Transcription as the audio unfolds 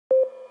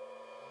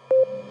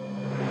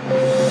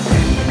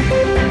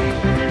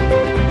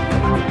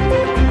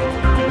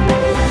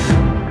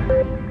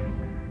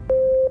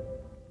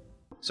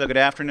So good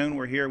afternoon.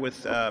 We're here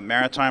with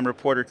Maritime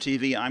Reporter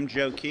TV. I'm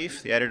Joe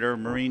Keefe, the editor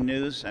of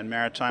MarineNews and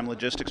Maritime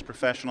Logistics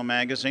Professional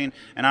Magazine,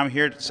 and I'm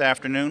here this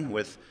afternoon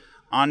with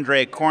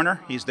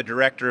Körner. He's the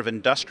Director of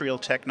Industrial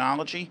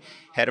Technology,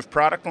 Head of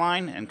Product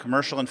Line and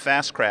Commercial and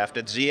Fastcraft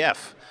at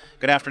ZF.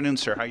 Good afternoon,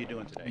 sir. How are you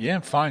doing today? Yeah,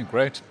 fine.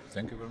 Great.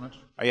 Thank you very much.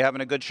 Are you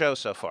having a good show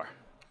so far?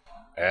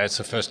 It's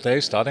the first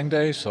day, starting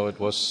day, so it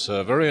was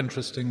very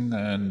interesting,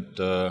 and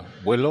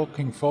we're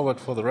looking forward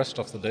for the rest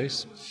of the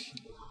days.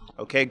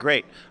 Okay,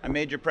 great. I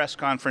made your press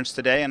conference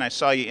today, and I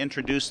saw you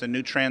introduce the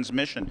new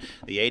transmission,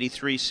 the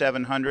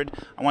 83700.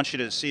 I want you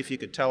to see if you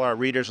could tell our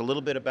readers a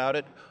little bit about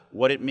it,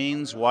 what it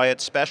means, why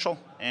it's special,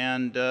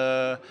 and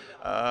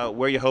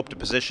where you hope to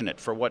position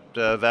it, for what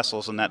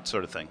vessels and that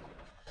sort of thing.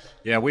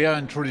 Yeah, we are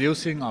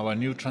introducing our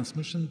new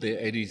transmission, the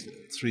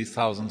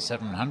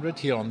 83700,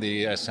 here on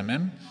the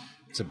SMM.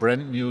 It's a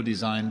brand new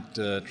designed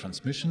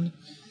transmission.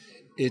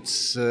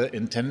 It's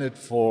intended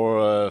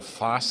for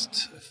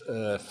fast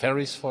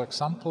ferries, for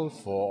example,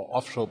 for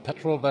offshore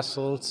petrol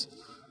vessels,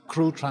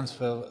 crew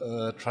transfer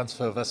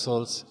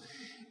vessels.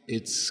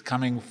 It's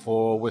coming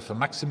with a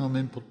maximum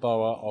input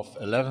power of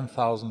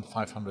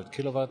 11,500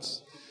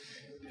 kilowatts.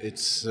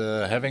 It's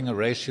having a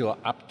ratio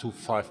up to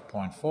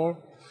 5.4.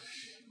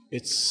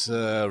 It's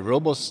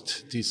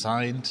robust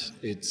designed.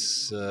 It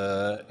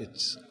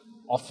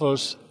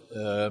offers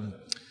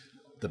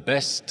the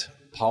best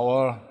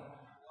power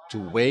to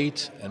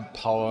weight and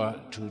power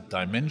to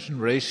dimension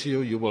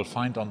ratio you will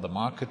find on the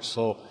market.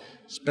 So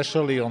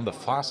especially on the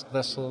fast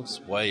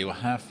vessels where you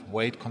have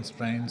weight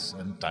constraints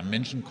and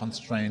dimension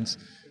constraints,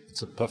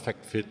 it's a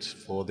perfect fit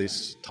for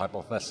this type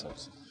of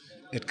vessels.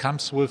 It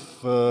comes with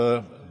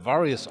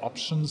various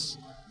options,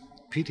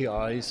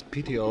 PTIs,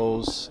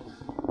 PTOs,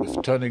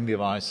 with turning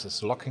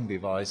devices, locking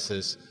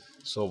devices.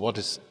 So what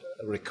is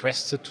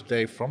requested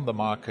today from the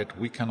market,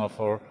 we can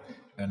offer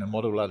in a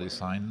modular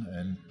design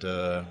and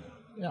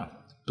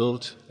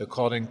built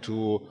according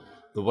to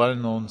the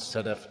well-known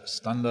ZF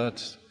standard,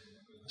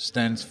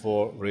 stands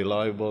for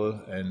reliable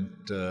and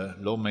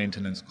low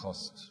maintenance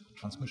cost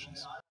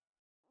transmissions.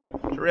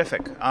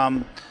 Terrific.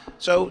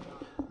 So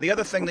the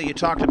other thing that you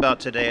talked about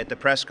today at the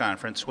press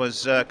conference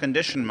was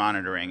condition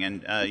monitoring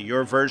and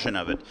your version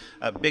of it.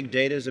 Big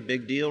data is a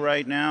big deal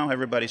right now.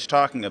 Everybody's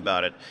talking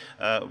about it.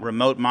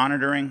 Remote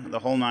monitoring, the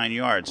whole 9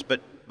 yards.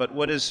 But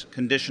what does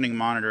conditioning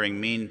monitoring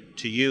mean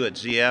to you at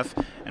ZF,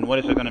 and what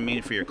is it going to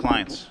mean for your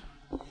clients?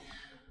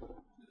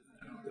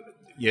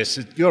 Yes,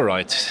 you're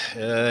right.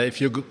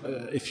 If you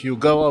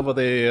go over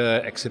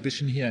the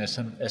exhibition here,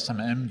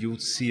 SMM, you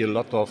see a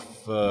lot of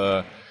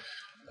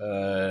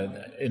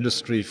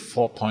Industry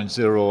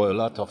 4.0, a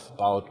lot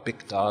about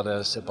big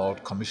data,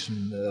 about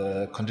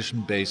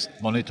condition-based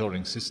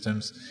monitoring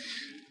systems.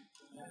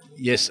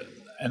 Yes,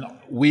 and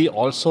we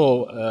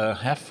also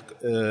have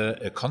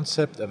a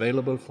concept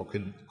available for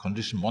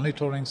condition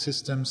monitoring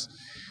systems.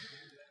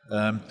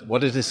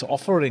 What it is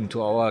offering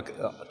to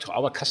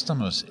our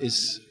customers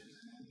is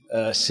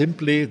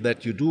simply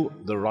that you do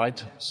the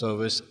right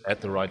service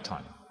at the right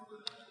time.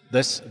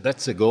 That's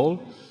the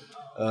goal.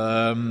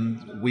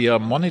 We are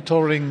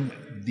monitoring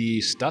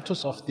the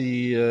status of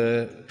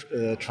the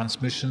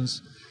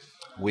transmissions.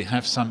 We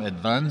have some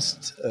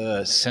advanced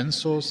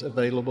sensors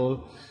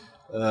available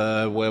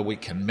where we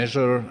can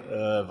measure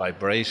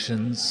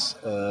vibrations,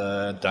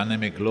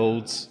 dynamic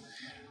loads,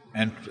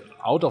 and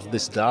out of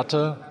this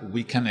data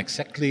we can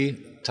exactly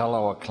tell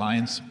our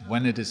clients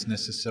when it is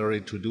necessary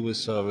to do a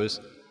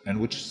service and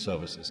which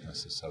service is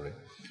necessary.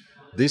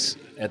 This,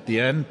 at the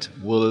end,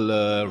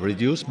 will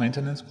reduce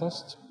maintenance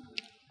costs,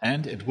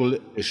 and it will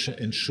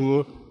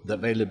ensure the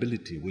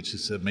availability, which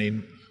is the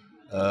main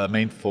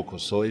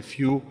focus. So if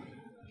you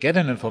get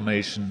an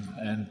information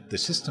and the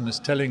system is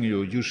telling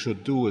you you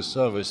should do a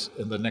service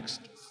in the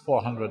next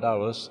 400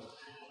 hours,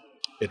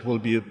 it will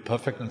be a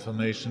perfect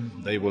information.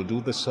 They will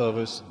do the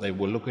service, they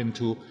will look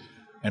into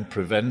and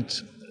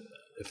prevent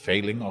a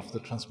failing of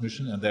the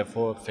transmission and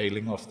therefore a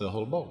failing of the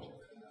whole boat.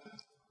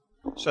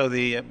 So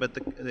the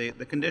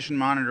condition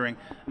monitoring,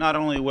 not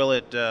only will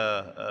it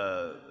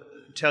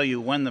tell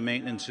you when the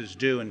maintenance is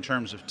due in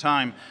terms of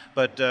time,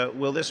 but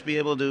will this be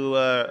able to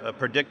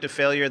predict a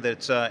failure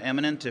that's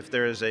imminent if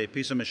there is a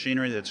piece of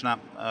machinery that's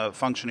not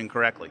functioning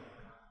correctly?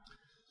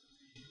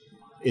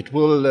 It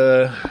will.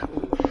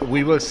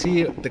 We will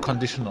see the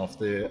condition of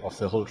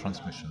the whole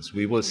transmissions.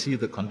 We will see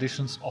the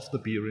conditions of the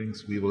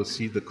bearings. We will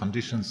see the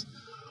conditions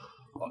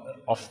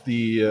of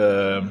the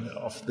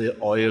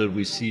oil.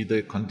 We see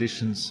the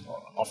conditions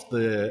of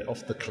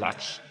the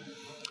clutch.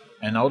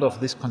 And out of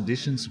these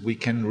conditions, we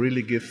can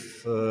really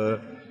give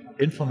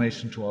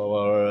information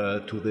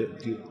to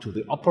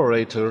the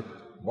operator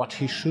what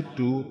he should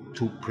do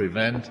to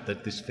prevent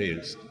that this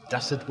fails.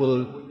 Does it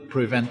will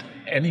prevent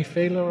any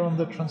failure on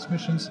the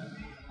transmissions?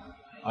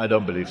 I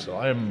don't believe so.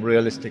 I am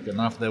realistic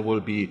enough. There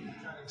will be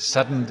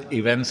sudden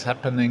events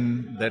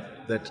happening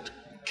that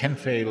can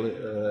fail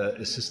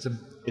a system.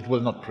 It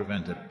will not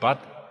prevent it. But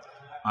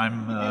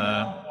I'm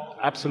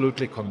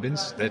absolutely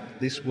convinced that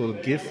this will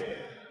give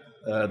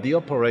the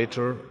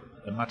operator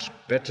a much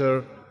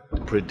better a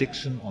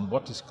prediction on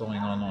what is going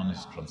on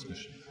his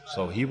transmission.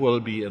 So he will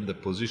be in the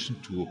position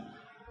to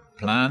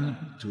plan,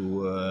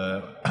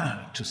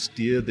 to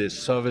steer the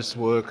service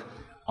work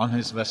on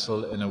his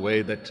vessel in a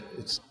way that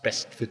it's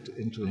best fit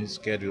into his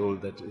schedule,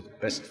 that it's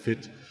best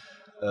fit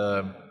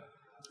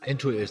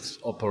into its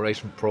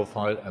operation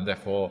profile, and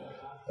therefore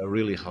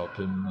really help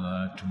him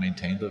to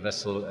maintain the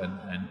vessel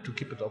and to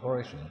keep it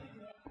operational.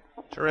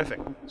 Terrific.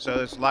 So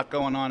there's a lot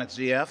going on at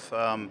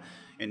ZF.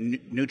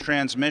 New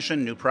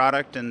transmission, new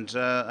product, and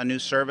a new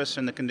service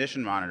in the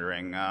condition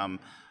monitoring.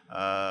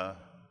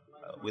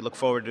 We look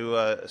forward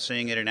to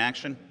seeing it in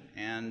action,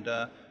 and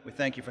we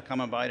thank you for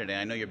coming by today.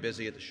 I know you're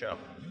busy at the show.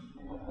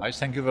 I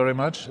thank you very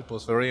much. It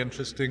was very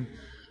interesting.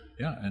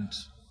 Yeah, and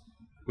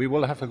we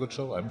will have a good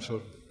show, I'm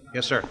sure.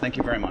 Yes, sir. Thank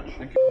you very much.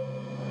 Thank you.